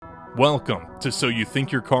Welcome to So You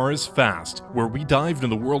Think Your Car is Fast, where we dive into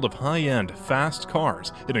the world of high-end, fast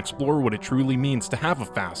cars and explore what it truly means to have a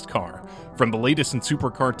fast car. From the latest in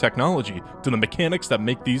supercar technology to the mechanics that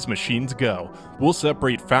make these machines go, we'll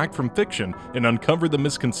separate fact from fiction and uncover the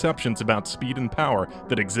misconceptions about speed and power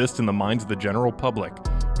that exist in the minds of the general public.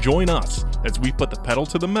 Join us as we put the pedal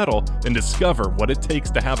to the metal and discover what it takes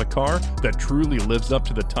to have a car that truly lives up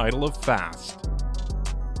to the title of fast.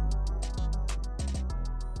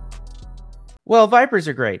 Well, Vipers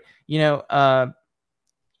are great. What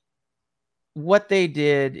they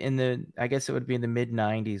did I guess it would be in the mid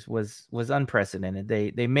 90s was unprecedented.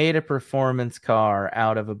 They made a performance car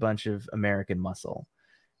out of a bunch of American muscle.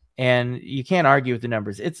 And you can't argue with the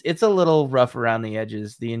numbers. It's a little rough around the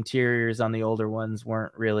edges. The interiors on the older ones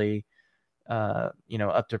weren't really up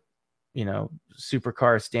to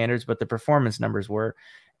supercar standards, but the performance numbers were.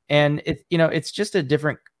 And it's just a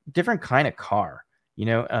different kind of car.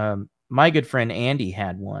 My good friend Andy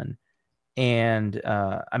had one, and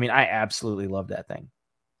I absolutely love that thing.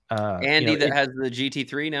 Andy has the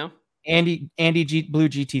GT3 now. Blue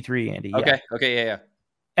GT3 Andy. Okay. Yeah. Okay. Yeah.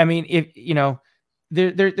 I mean, if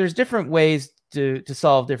there's different ways to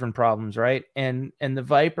solve different problems, right? And the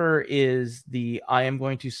Viper is I am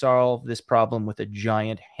going to solve this problem with a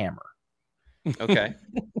giant hammer. Okay,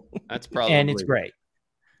 that's probably and it's great,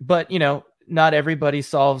 but not everybody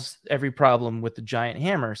solves every problem with the giant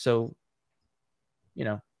hammer, so.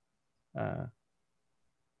 I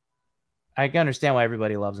can understand why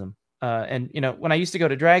everybody loves them. And when I used to go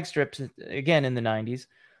to drag strips again in the 90s,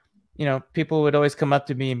 people would always come up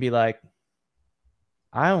to me and be like,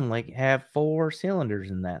 I only have 4 cylinders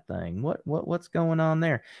in that thing. What's going on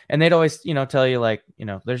there? And they'd always, tell you like,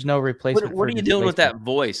 there's no replacement. What are you doing with that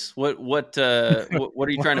voice? What are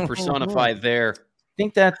you trying to personify there?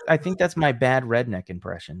 I think that's my bad redneck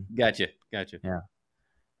impression. Gotcha. Yeah.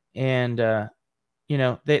 And,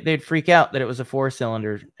 they'd freak out that it was a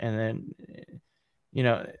 4-cylinder, and then,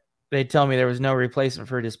 they'd tell me there was no replacement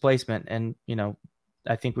for displacement. And,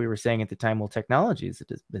 I think we were saying at the time, well, technology is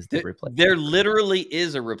the replacement. There literally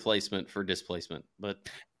is a replacement for displacement,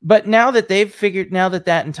 but now that they've figured,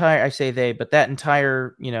 that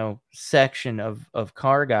entire section of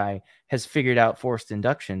car guy has figured out forced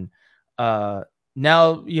induction.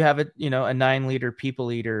 Now you have a 9-liter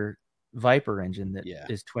people eater Viper engine that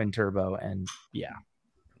is twin turbo, and yeah.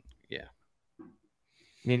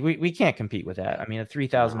 I mean, we can't compete with that. I mean, a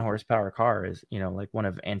 3,000 horsepower car is, like one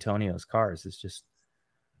of Antonio's cars. Is just,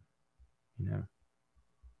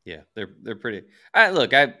 Yeah, they're pretty.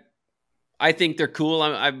 Look, I think they're cool.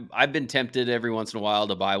 I've been tempted every once in a while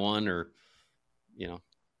to buy one, or,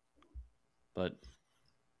 but.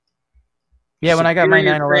 Yeah, when I got my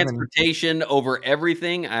 911, transportation over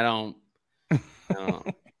everything, I don't know.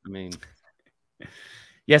 I mean,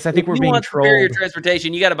 yes, I think we're being trolled. Superior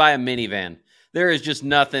transportation, you got to buy a minivan. There is just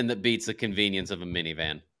nothing that beats the convenience of a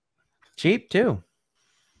minivan. Cheap too.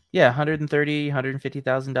 Yeah, $130,000,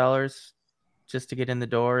 $150,000 just to get in the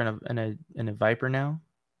door in a Viper now.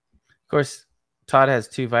 Of course, Todd has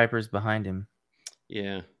 2 Vipers behind him.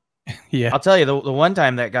 Yeah. Yeah. I'll tell you, the one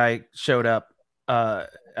time that guy showed up, I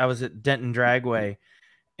was at Denton Dragway,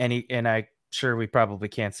 and I sure we probably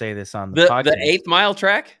can't say this on the podcast. The 8th mile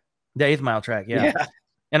track? The 8th mile track, yeah.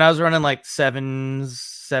 And I was running like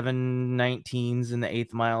 719s in the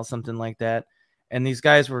 8th mile, something like that. And these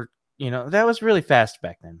guys were, that was really fast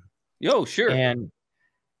back then. Yo, sure. And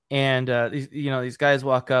these guys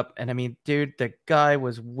walk up, and I mean, dude, the guy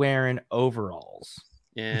was wearing overalls.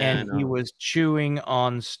 Yeah, and he was chewing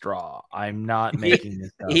on straw. I'm not making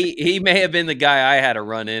this up. He may have been the guy I had to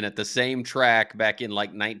run in at the same track back in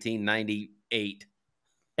like 1998.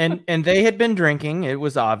 And they had been drinking. It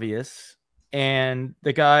was obvious. And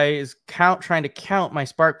the guy is trying to count my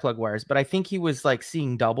spark plug wires, but I think he was like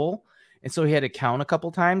seeing double. And so he had to count a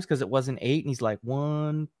couple times because it wasn't 8. And he's like,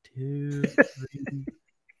 1, 2, 3,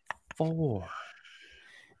 4.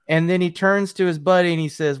 And then he turns to his buddy and he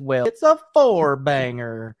says, well, it's a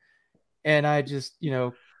 4-banger. And I just,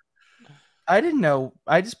 I didn't know.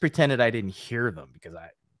 I just pretended I didn't hear them because I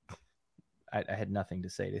had nothing to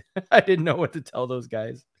say. I didn't know what to tell those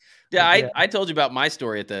guys. Yeah, I told you about my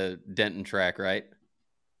story at the Denton track, right?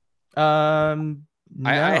 No.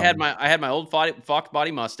 I had my old Fox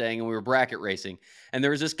body Mustang, and we were bracket racing. And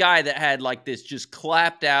there was this guy that had like this just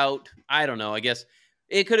clapped out, I don't know, I guess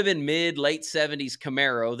it could have been late 70s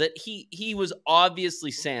Camaro that he was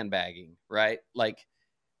obviously sandbagging, right? Like,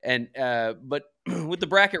 and but with the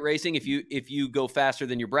bracket racing, if you go faster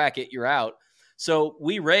than your bracket, you're out. So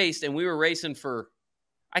we raced, and we were racing for,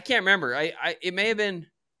 I can't remember. It may have been,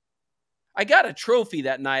 I got a trophy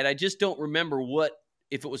that night. I just don't remember what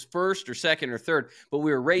if it was first or second or third, but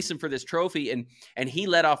we were racing for this trophy, and he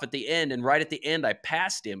let off at the end, and right at the end I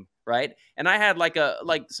passed him, right? And I had like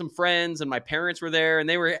some friends, and my parents were there, and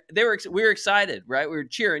we were excited, right? We were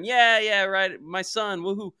cheering, yeah, right, my son,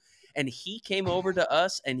 woohoo. And he came over to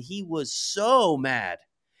us, and he was so mad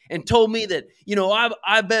and told me that,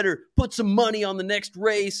 I better put some money on the next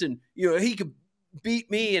race, and he could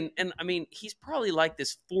beat me. And I mean, he's probably like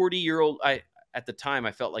this 40-year-old. At the time,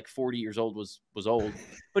 I felt like 40 years old was old,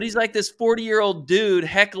 but he's like this 40-year-old dude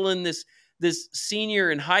heckling this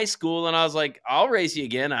senior in high school. And I was like, I'll race you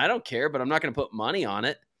again. I don't care, but I'm not going to put money on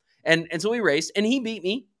it. And so we raced, and he beat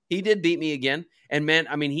me. He did beat me again. And man,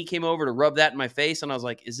 I mean, he came over to rub that in my face, and I was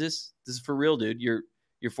like, this is for real, dude? You're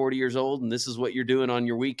 40 years old, and this is what you're doing on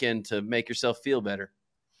your weekend to make yourself feel better.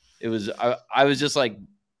 It was, I was just like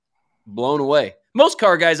blown away. Most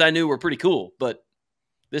car guys I knew were pretty cool, but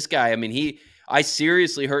this guy, I mean, I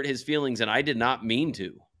seriously hurt his feelings, and I did not mean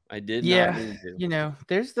to. I did not mean to.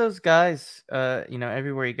 There's those guys,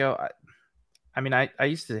 everywhere you go. I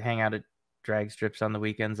used to hang out at drag strips on the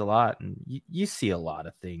weekends a lot, and you see a lot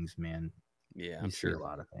of things, man. Yeah, I'm sure. See a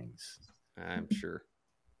lot of things. I'm sure.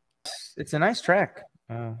 It's a nice track.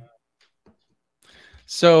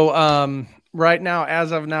 So right now,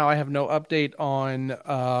 as of now, I have no update on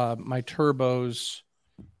my turbos.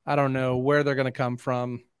 I don't know where they're going to come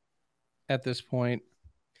from at this point.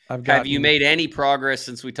 Have you made any progress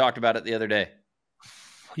since we talked about it the other day?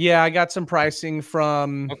 Yeah, I got some pricing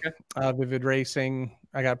from Vivid Racing.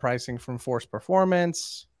 I got pricing from Force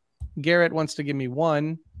Performance. Garrett wants to give me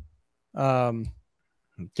one.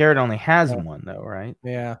 Garrett only has one, though, right?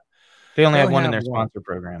 Yeah. They only have one in their sponsor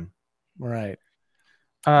program. Right.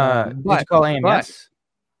 Did you call AMS?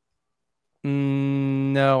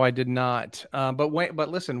 No, I did not. But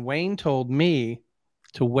listen, Wayne told me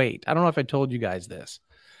to wait. I don't know if I told you guys this.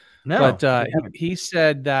 No. But he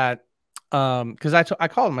said that because I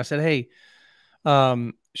called him. I said, hey,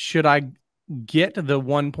 should I get the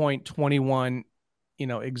 1.21,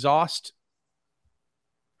 exhaust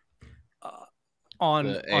on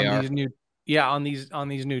these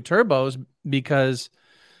new turbos, because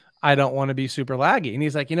I don't want to be super laggy. And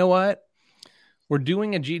he's like, you know what? We're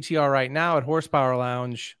doing a GTR right now at Horsepower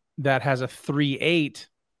Lounge that has a 3.8,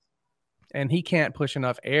 and he can't push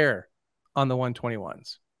enough air on the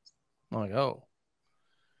 121s. I'm like, oh,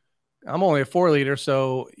 I'm only a 4-liter,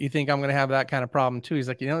 so you think I'm going to have that kind of problem too? He's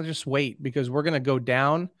like, just wait, because we're going to go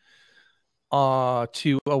down to a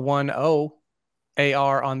 1.0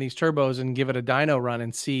 AR on these turbos and give it a dyno run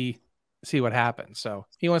and see what happens. So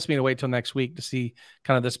he wants me to wait till next week to see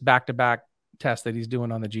kind of this back-to-back test that he's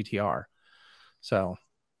doing on the GTR. So,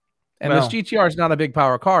 and this GTR is not a big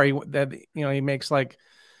power car. He makes like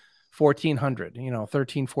 1,400,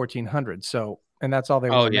 1,1400. So, and that's all they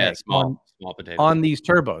want to make small potatoes on these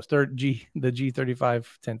turbos. They're the G35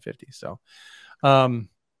 1050. So, I'm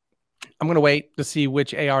going to wait to see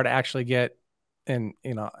which AR to actually get. And,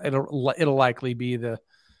 it'll likely be either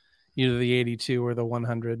the 82 or the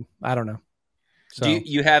 100. I don't know. So do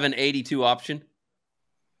you have an 82 option?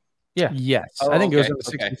 Yeah. Yes. I think it was in the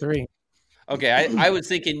 63. Okay. I was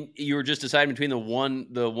thinking you were just deciding between the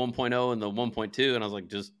 1.0 and the 1.2. And I was like,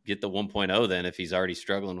 just get the 1.0 then, if he's already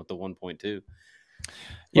struggling with the 1.2.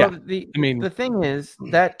 Yeah. Well, the thing is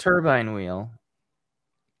that turbine wheel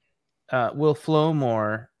will flow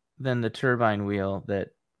more than the turbine wheel that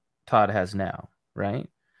Todd has now, right?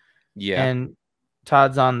 Yeah. And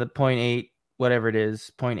Todd's on the 0.8, whatever it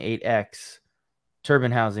is, 0.8x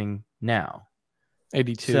turbine housing now.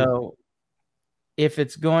 82. So if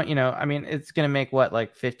it's going, it's going to make what,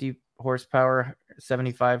 like 50 horsepower,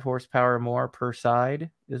 75 horsepower more per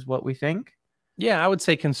side is what we think. Yeah, I would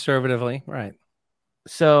say conservatively. Right.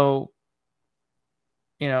 So,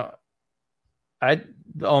 I'd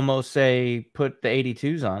almost say put the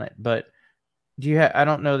 82s on it, but I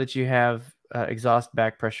don't know that you have exhaust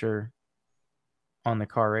back pressure on the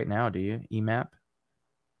car right now, do you? EMAP?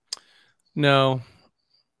 No.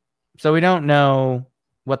 So we don't know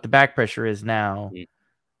what the back pressure is now,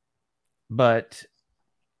 but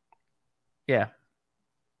yeah.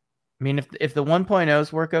 I mean, if the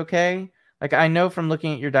 1.0s work okay, like I know from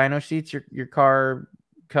looking at your dyno sheets, your car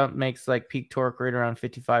makes like peak torque right around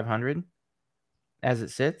 5,500 as it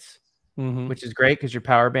sits. Mm-hmm. Which is great because your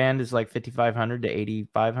power band is like 5,500 to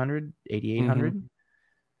 8,500, 8,800. Mm-hmm.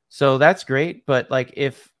 So that's great. But like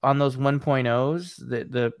if on those 1.0s,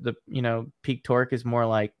 the peak torque is more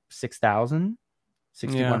like 6,000,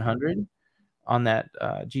 6,100 on that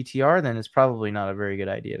GTR, then it's probably not a very good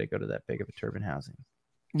idea to go to that big of a turbine housing.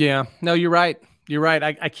 Yeah, no, you're right. You're right.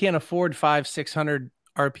 I can't afford 500-600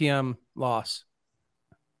 RPM loss.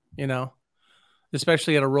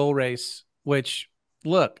 especially at a roll race, which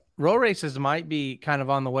look, roll races might be kind of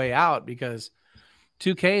on the way out because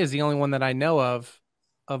 2K is the only one that I know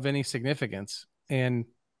of any significance. And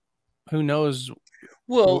who knows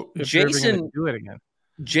Well, if they're ever going to do it again.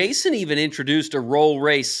 Jason even introduced a roll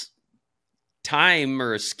race time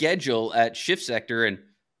or a schedule at Shift Sector, and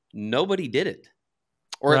nobody did it,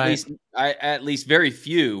 or Right. at least very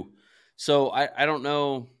few. So I don't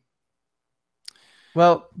know.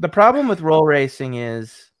 Well, the problem with roll racing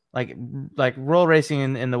is like roll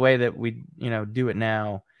racing in the way that we do it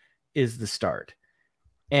now is the start,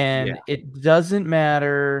 and it doesn't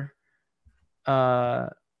matter,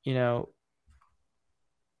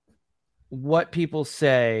 what people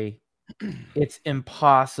say. It's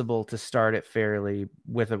impossible to start it fairly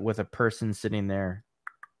with a person sitting there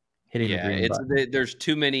hitting the green button. There's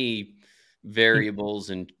too many variables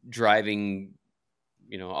and driving,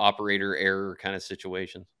 operator error kind of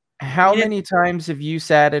situations. How many times have you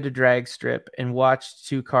sat at a drag strip and watched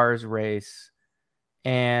two cars race,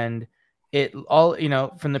 and it all,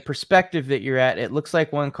 from the perspective that you're at, it looks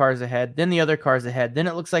like one car's ahead, then the other car's ahead, then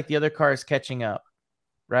it looks like the other car is catching up,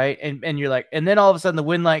 right? And you're like, and then all of a sudden the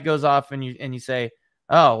wind light goes off and you say,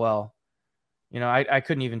 oh, well, I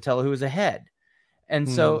couldn't even tell who was ahead. And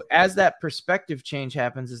so as that perspective change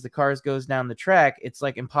happens, as the cars goes down the track, it's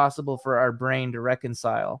like impossible for our brain to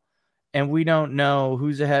reconcile. And we don't know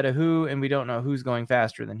who's ahead of who, and we don't know who's going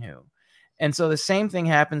faster than who. And so the same thing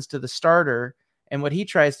happens to the starter. And what he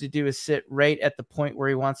tries to do is sit right at the point where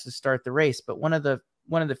he wants to start the race. But one of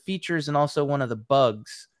the features and also one of the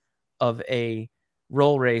bugs of a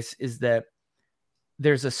roll race is that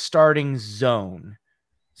there's a starting zone.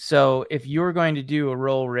 So if you're going to do a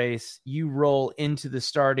roll race, you roll into the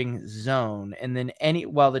starting zone. And then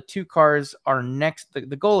while the two cars are next, the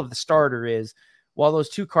goal of the starter is while those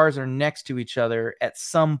two cars are next to each other, at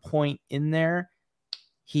some point in there,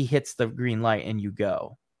 he hits the green light and you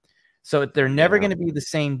go. So they're never going to be the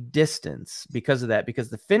same distance because of that, because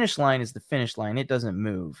the finish line is the finish line. It doesn't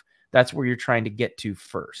move. That's where you're trying to get to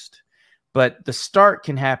first. But the start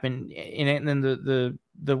can happen, and then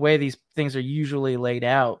the way these things are usually laid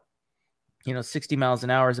out, 60 miles an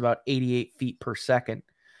hour is about 88 feet per second.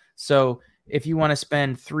 So if you want to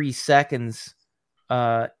spend 3 seconds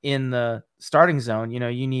in the starting zone,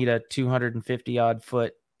 you need a 250 odd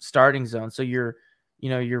foot starting zone. So your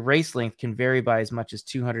race length can vary by as much as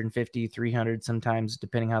 250, 300, sometimes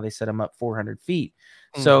depending how they set them up, 400 feet.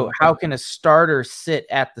 So how can a starter sit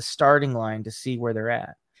at the starting line to see where they're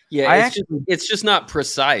at? Yeah, it's just not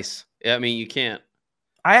precise. I mean, you can't.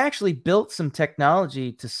 I actually built some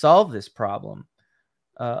technology to solve this problem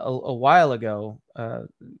a while ago,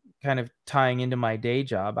 kind of tying into my day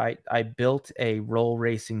job. I built a roll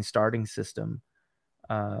racing starting system,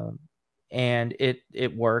 and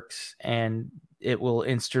it works, and it will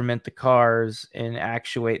instrument the cars and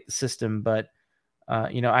actuate the system. But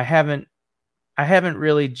I haven't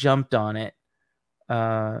really jumped on it.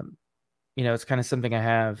 It's kind of something I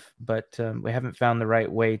have, but we haven't found the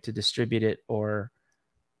right way to distribute it or,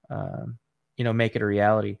 make it a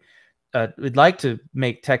reality. We'd like to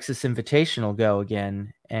make Texas Invitational go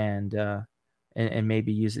again and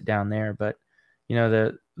maybe use it down there. But,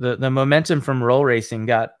 the momentum from roll racing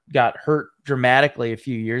got hurt dramatically a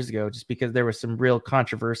few years ago just because there were some real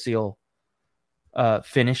controversial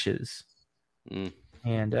finishes.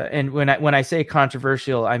 And when I say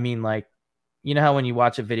controversial, I mean, like, how when you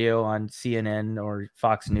watch a video on CNN or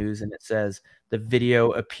Fox News and it says the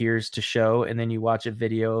video appears to show, and then you watch a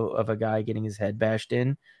video of a guy getting his head bashed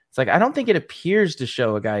in. It's like, I don't think it appears to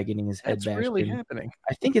show a guy getting his head bashed in. It's really happening.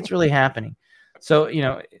 I think it's really happening. So,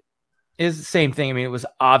 it's the same thing. I mean, it was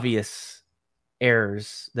obvious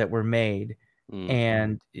errors that were made,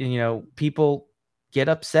 and, people get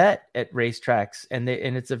upset at racetracks, and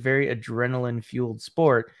it's a very adrenaline fueled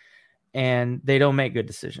sport, and they don't make good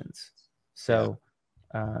decisions. So,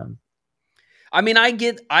 I mean, I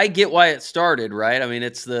get why it started, right? I mean,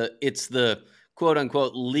 it's the quote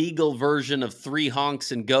unquote legal version of 3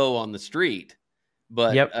 honks and go on the street,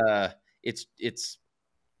 but it's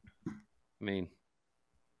I mean,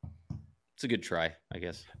 it's a good try, I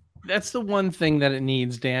guess. That's the one thing that it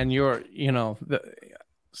needs, Dan.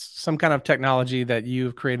 Some kind of technology that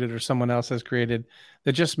you've created or someone else has created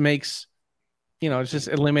that just makes, it just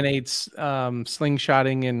eliminates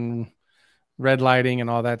slingshotting and red lighting and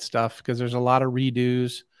all that stuff, because there's a lot of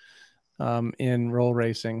redos in roll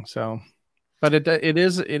racing. So, but it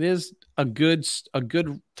is a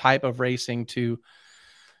good type of racing to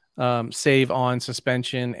save on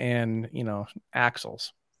suspension and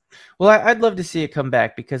axles. Well, I'd love to see it come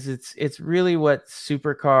back, because it's really what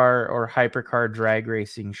supercar or hypercar drag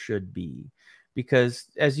racing should be. because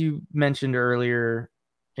as you mentioned earlier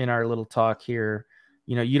in our little talk here,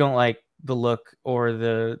 you don't like the look or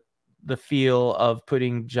the feel of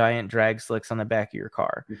putting giant drag slicks on the back of your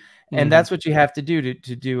car. And that's what you have to do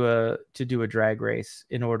to do a drag race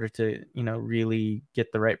in order to, really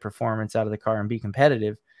get the right performance out of the car and be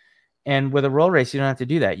competitive. And with a roll race, you don't have to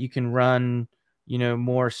do that. You can run,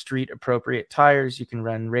 more street appropriate tires. You can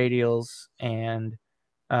run radials, and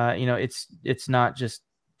it's not just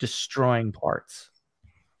destroying parts.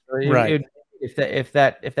 Right. If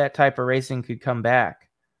that type of racing could come back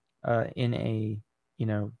in a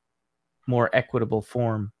more equitable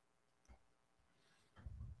form.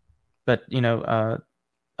 But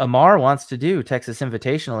Amar wants to do Texas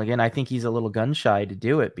Invitational again. I think he's a little gun shy to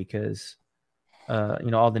do it because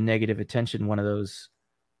all the negative attention one of those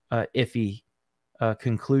iffy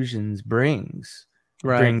conclusions brings.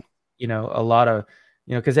 Right. A lot of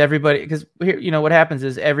because here what happens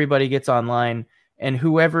is everybody gets online, and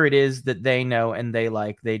whoever it is that they know and they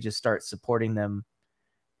like, they just start supporting them.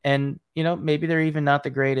 And maybe they're even not the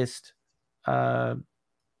greatest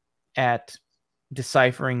at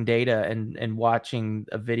deciphering data and watching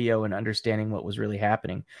a video and understanding what was really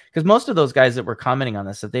happening. Because most of those guys that were commenting on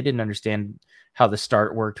this stuff, they didn't understand how the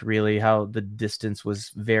start worked, really, how the distance was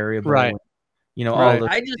variable. Right. All those.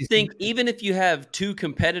 I just think even if you have two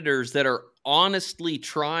competitors that are honestly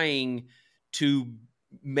trying to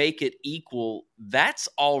make it equal, that's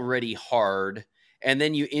already hard. And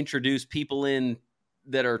then you introduce people in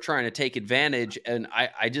that are trying to take advantage. And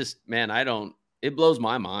it blows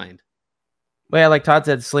my mind. Well, like Todd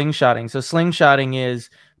said, slingshotting. So slingshotting is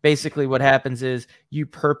basically what happens is you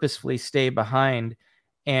purposefully stay behind,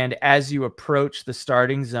 and as you approach the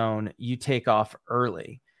starting zone, you take off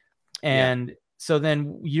early. And so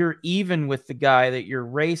then you're even with the guy that you're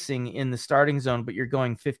racing in the starting zone, but you're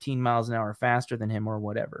going 15 miles an hour faster than him or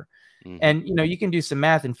whatever. Mm-hmm. And, you can do some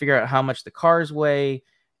math and figure out how much the cars weigh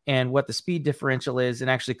and what the speed differential is, and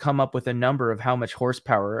actually come up with a number of how much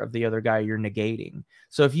horsepower of the other guy you're negating.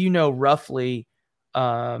 So if you know roughly,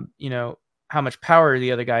 how much power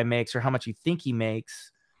the other guy makes or how much you think he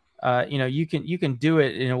makes, you can do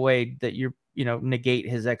it in a way that you're, negate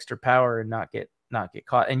his extra power and not get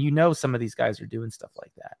caught. And some of these guys are doing stuff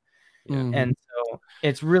like that. Mm-hmm. And so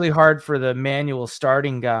it's really hard for the manual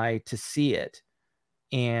starting guy to see it.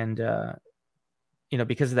 And,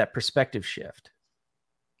 because of that perspective shift.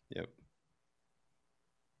 Yep.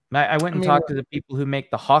 I went and talked to the people who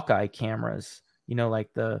make the Hawkeye cameras,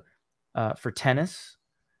 like the, for tennis,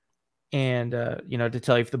 and, to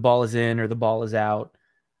tell you if the ball is in or the ball is out.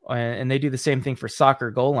 And they do the same thing for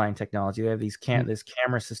soccer goal line technology. They have this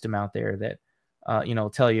camera system out there that,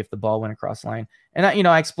 tell you if the ball went across the line. And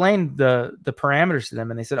I explained the parameters to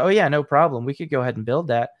them, and they said, "Oh yeah, no problem. We could go ahead and build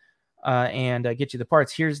that and get you the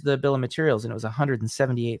parts. Here's the bill of materials." And it was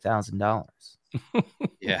 $178,000.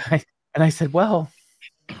 Yeah. And I said, well,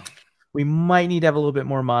 we might need to have a little bit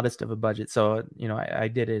more modest of a budget. So, I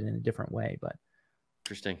did it in a different way, but.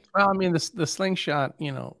 Interesting. Well, I mean, the slingshot,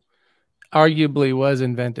 arguably was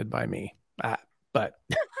invented by me, but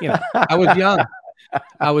I was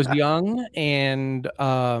young. And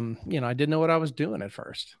I didn't know what I was doing at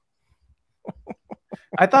first.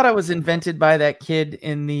 I thought I was invented by that kid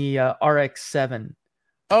in the RX-7.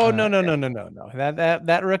 Oh, no.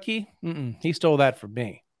 That rookie, he stole that from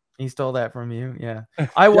me. He stole that from you. Yeah.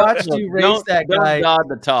 I watched you race that guy. Don't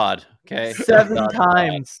the Todd. Okay. 7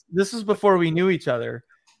 times. This was before we knew each other.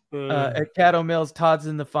 At Caddo Mills, Todd's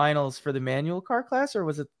in the finals for the manual car class, or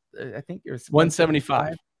was it? I think it was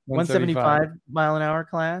 175. 175 mile an hour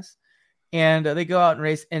class. And they go out and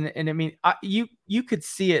race, and I mean, you could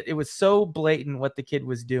see it. It was so blatant what the kid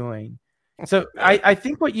was doing. So I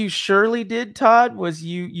think what you surely did, Todd, was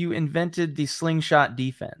you invented the slingshot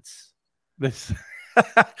defense.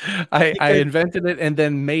 I invented it and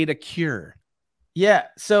then made a cure. Yeah.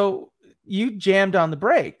 So you jammed on the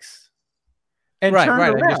brakes and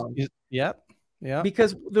turned around. Yep.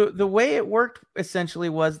 Because the way it worked essentially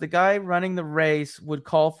was the guy running the race would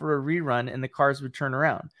call for a rerun and the cars would turn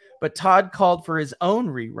around. But Todd called for his own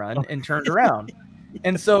rerun and turned around.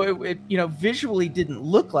 And so it visually didn't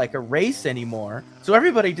look like a race anymore. So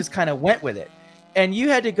everybody just kind of went with it. And you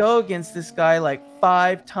had to go against this guy like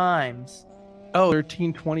 5 times. Oh,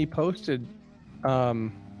 1320 posted the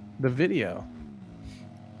video.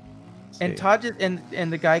 And Todd just,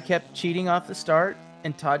 and the guy kept cheating off the start,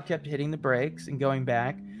 and Todd kept hitting the brakes and going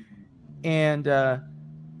back. And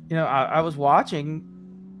I was watching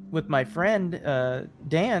with my friend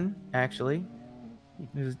Dan, actually.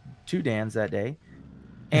 There was 2 Dans that day.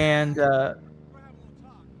 And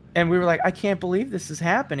we were like, I can't believe this is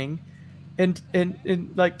happening. And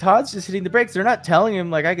like Todd's just hitting the brakes. They're not telling him,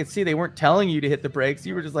 like I could see they weren't telling you to hit the brakes.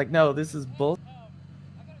 You were just like, no, this is bull.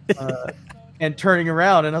 And turning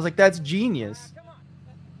around, and I was like, that's genius.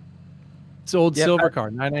 It's old Yep, silver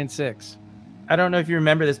car, 996. I don't know if you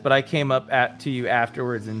remember this, but I came up to you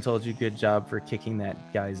afterwards and told you good job for kicking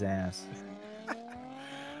that guy's ass.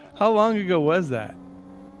 How long ago was that?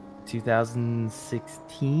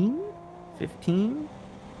 2016, 15.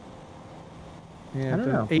 Yeah, I don't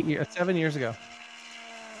know. 7 years ago.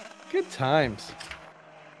 Good times.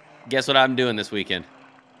 Guess what I'm doing this weekend?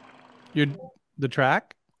 The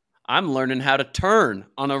track? I'm learning how to turn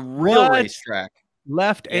on a real racetrack.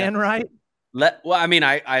 Left and right? Well, I mean,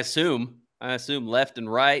 I assume left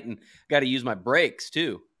and right, and got to use my brakes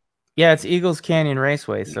too. Yeah, it's Eagles Canyon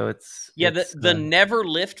Raceway, so it's the never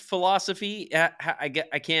lift philosophy.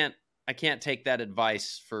 I can't take that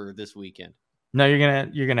advice for this weekend. No,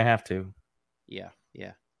 you're gonna have to. Yeah.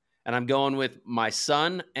 And I'm going with my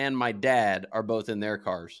son and my dad are both in their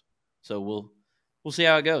cars, so we'll see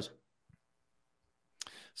how it goes.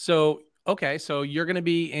 So so you're going to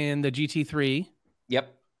be in the GT3.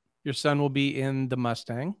 Yep. Your son will be in the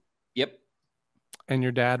Mustang. Yep. And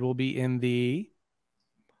your dad will be in the.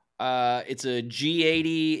 It's a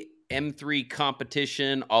G80 M3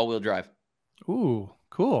 competition, all-wheel drive. Ooh,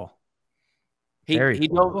 cool. He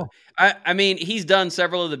cool. I mean, he's done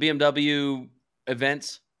several of the BMW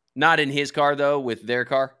events, not in his car though, with their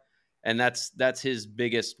car, and that's his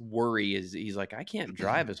biggest worry. Is he's like, I can't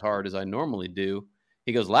drive as hard as I normally do.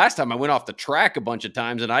 He goes, last time I went off the track a bunch of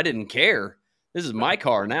times and I didn't care. This is my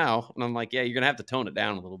car now, and I'm like, yeah, you're gonna have to tone it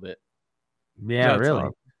down a little bit. Yeah, really.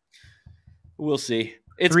 We'll see.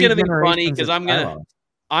 It's gonna be funny because I'm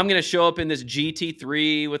gonna show up in this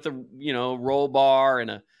GT3 with a roll bar and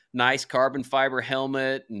a nice carbon fiber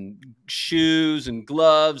helmet and shoes and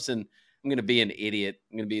gloves, and I'm gonna be an idiot.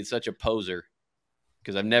 I'm gonna be such a poser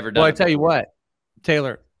because I've never done. Well, I tell you what,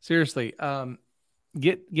 Taylor, seriously,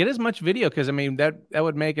 get as much video, because I mean that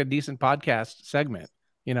would make a decent podcast segment,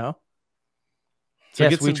 So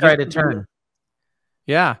yes, we try to turn.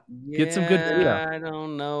 Yeah, get some good video. I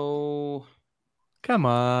don't know. Come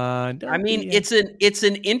on. I mean, it's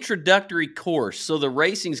an introductory course, so the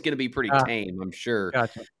racing's going to be pretty tame, I'm sure.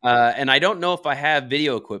 Gotcha. And I don't know if I have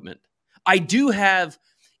video equipment. I do have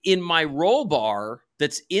in my roll bar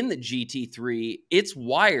that's in the GT3. It's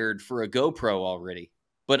wired for a GoPro already,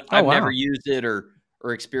 but I've never used it or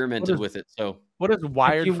experimented with it. So, what does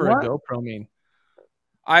wired for a GoPro mean?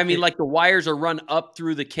 I mean, like the wires are run up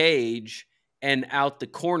through the cage and out the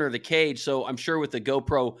corner of the cage. So I'm sure with the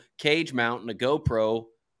GoPro cage mount and a GoPro,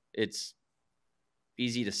 it's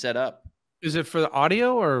easy to set up. Is it for the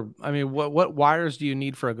audio, or I mean, what wires do you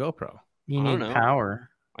need for a GoPro? You need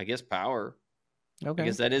power. I guess power. Okay. I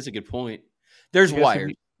guess that is a good point. There's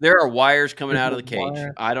wires. There are wires coming out of the cage.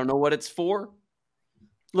 I don't know what it's for.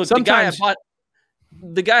 Look, the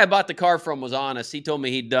guy I bought the car from was honest. He told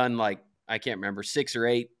me he'd done I can't remember, 6 or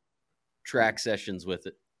 8 track sessions with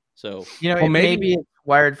it. So maybe it's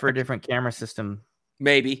wired for a different camera system.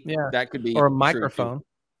 Maybe, that could be, or a microphone.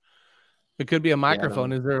 It could be a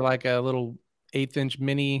microphone. Is there like a little 1/8-inch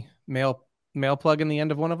mini male plug in the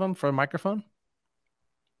end of one of them for a microphone?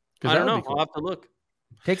 I don't know. Cool. I'll have to look.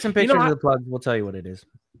 Take some pictures of the plugs. We'll tell you what it is.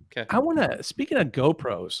 Okay. Speaking of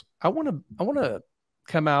GoPros, I want to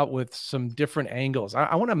come out with some different angles.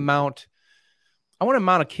 I want to mount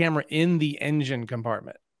a camera in the engine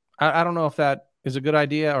compartment. I don't know if that is a good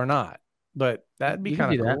idea or not, but that'd be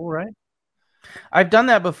kind of cool, right? I've done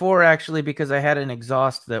that before, actually, because I had an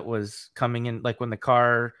exhaust that was coming in, like when the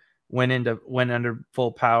car went under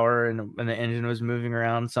full power and the engine was moving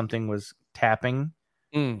around, something was tapping,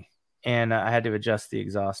 and I had to adjust the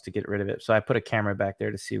exhaust to get rid of it. So I put a camera back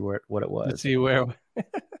there to see what it was. To see where.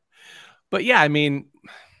 But yeah, I mean,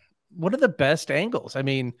 what are the best angles? I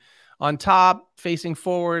mean, on top, facing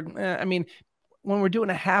forward. I mean, when we're doing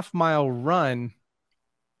a half-mile run,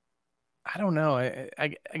 I don't know.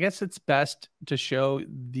 I guess it's best to show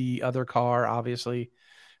the other car. Obviously,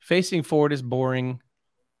 facing forward is boring.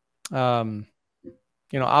 Obviously,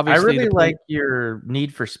 I really like your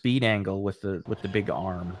Need for Speed angle with the big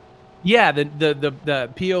arm. Yeah, the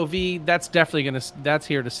POV, that's definitely that's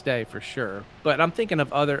here to stay for sure. But I'm thinking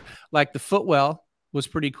of other, like the footwell was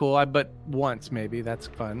pretty cool. But once maybe that's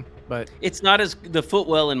fun. But it's not as the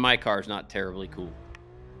footwell in my car is not terribly cool.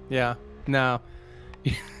 Yeah, no.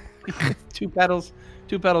 2 pedals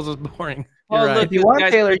is boring. Well, right. If you want,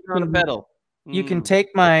 Taylor, on a pedal. You can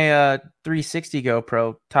take my 360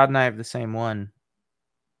 GoPro. Todd and I have the same one.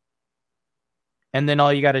 And then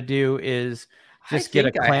all you got to do is just get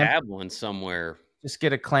a clamp. I have one somewhere. Just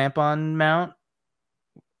get a clamp-on mount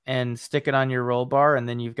and stick it on your roll bar, and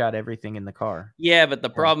then you've got everything in the car. Yeah, but the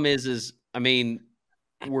problem is I mean,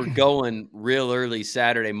 we're going real early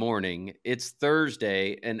Saturday morning. It's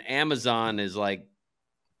Thursday, and Amazon is like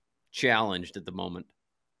challenged at the moment.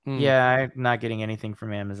 Yeah, I'm not getting anything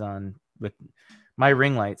from Amazon. With my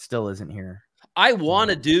ring light still isn't here. I want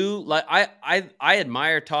to do like I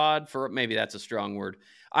admire Todd for, maybe that's a strong word.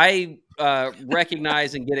 I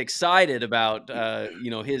recognize and get excited about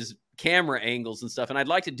his camera angles and stuff, and I'd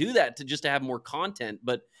like to do that to have more content.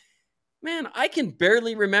 But man, I can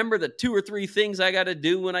barely remember the 2 or 3 things I got to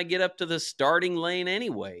do when I get up to the starting lane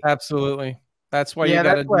anyway. Absolutely. That's why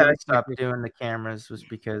that's why I stopped doing the cameras, was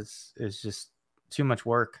because it's just too much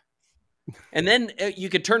work. And then you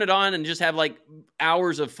could turn it on and just have like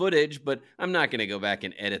hours of footage, but I'm not going to go back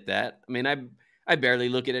and edit that. I mean, I barely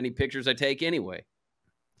look at any pictures I take anyway.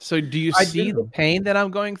 So do you see the pain that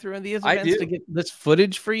I'm going through in these events to get this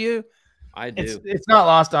footage for you? I do. It's not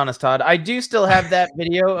lost on us, Todd. I do still have that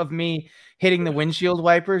video of me hitting the windshield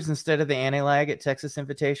wipers instead of the anti-lag at Texas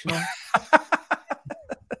Invitational.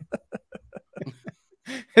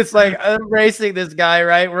 It's like, I'm racing this guy,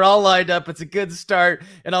 right? We're all lined up. It's a good start.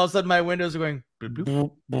 And all of a sudden my windows are going.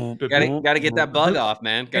 Gotta get that bug off,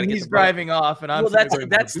 man. And he's driving off. And I'm that's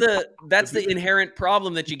the inherent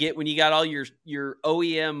problem that you get when you got all your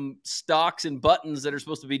OEM stocks and buttons that are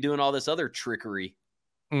supposed to be doing all this other trickery.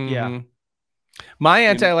 Mm-hmm. Yeah. My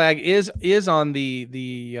anti-lag is on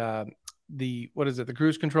the what is it? The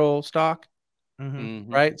cruise control stock.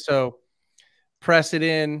 Mm-hmm. Right? So press it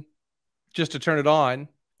in just to turn it on,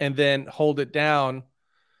 and then hold it down.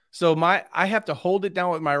 So I have to hold it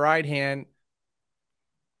down with my right hand,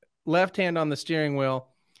 left hand on the steering wheel,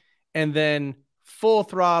 and then full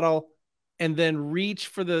throttle, and then reach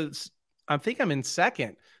for I think I'm in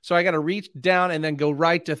second. So I got to reach down and then go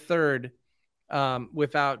right to third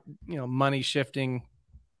without, money shifting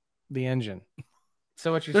the engine.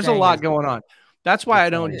 So what you're There's a lot going on. That's why I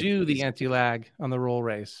don't do the anti-lag on the roll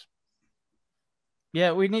race.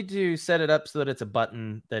 Yeah, we need to set it up so that it's a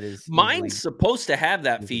button that is. Mine's supposed to have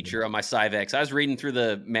that feature on my Cyvex. I was reading through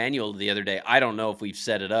the manual the other day. I don't know if we've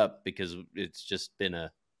set it up because it's just been I've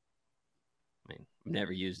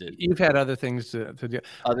never used it. You've had other things to do.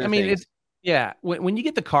 It's when you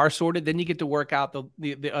get the car sorted, then you get to work out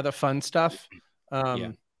the other fun stuff.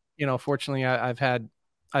 Fortunately, I've had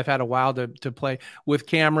a while to play with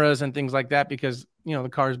cameras and things like that because the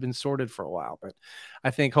car's been sorted for a while. But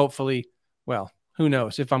I think hopefully, who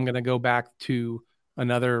knows if I'm going to go back to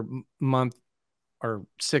another month or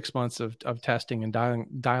 6 months of testing and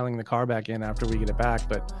dialing the car back in after we get it back.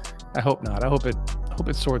 But I hope not. I hope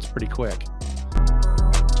it sorts pretty quick.